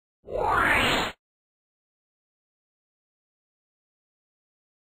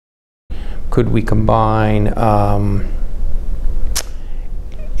could we combine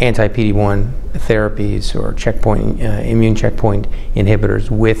anti-PD-1 therapies or immune checkpoint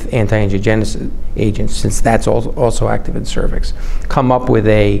inhibitors with anti-angiogenesis agents, since that's also active in cervix. Come up with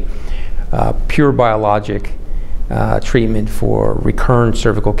a pure biologic treatment for recurrent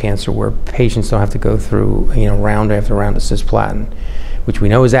cervical cancer, where patients don't have to go through round after round of cisplatin, which we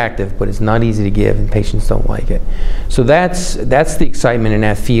know is active, but it's not easy to give, and patients don't like it. So that's the excitement in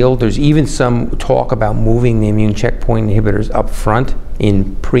that field. There's even some talk about moving the immune checkpoint inhibitors up front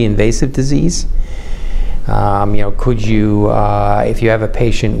in pre-invasive disease. Could you, if you have a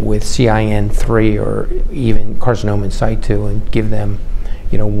patient with CIN3 or even carcinoma in situ, and give them,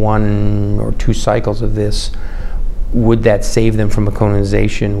 1 or 2 cycles of this, would that save them from a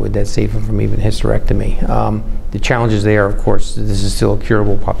colonization? Would that save them from even hysterectomy? The challenges there, of course, this is still a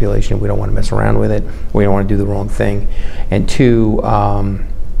curable population. We don't want to mess around with it. We don't want to do the wrong thing. And 2, a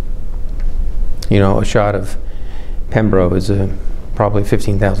shot of Pembro is probably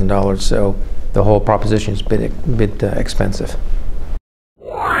 $15,000. So the whole proposition is a bit expensive.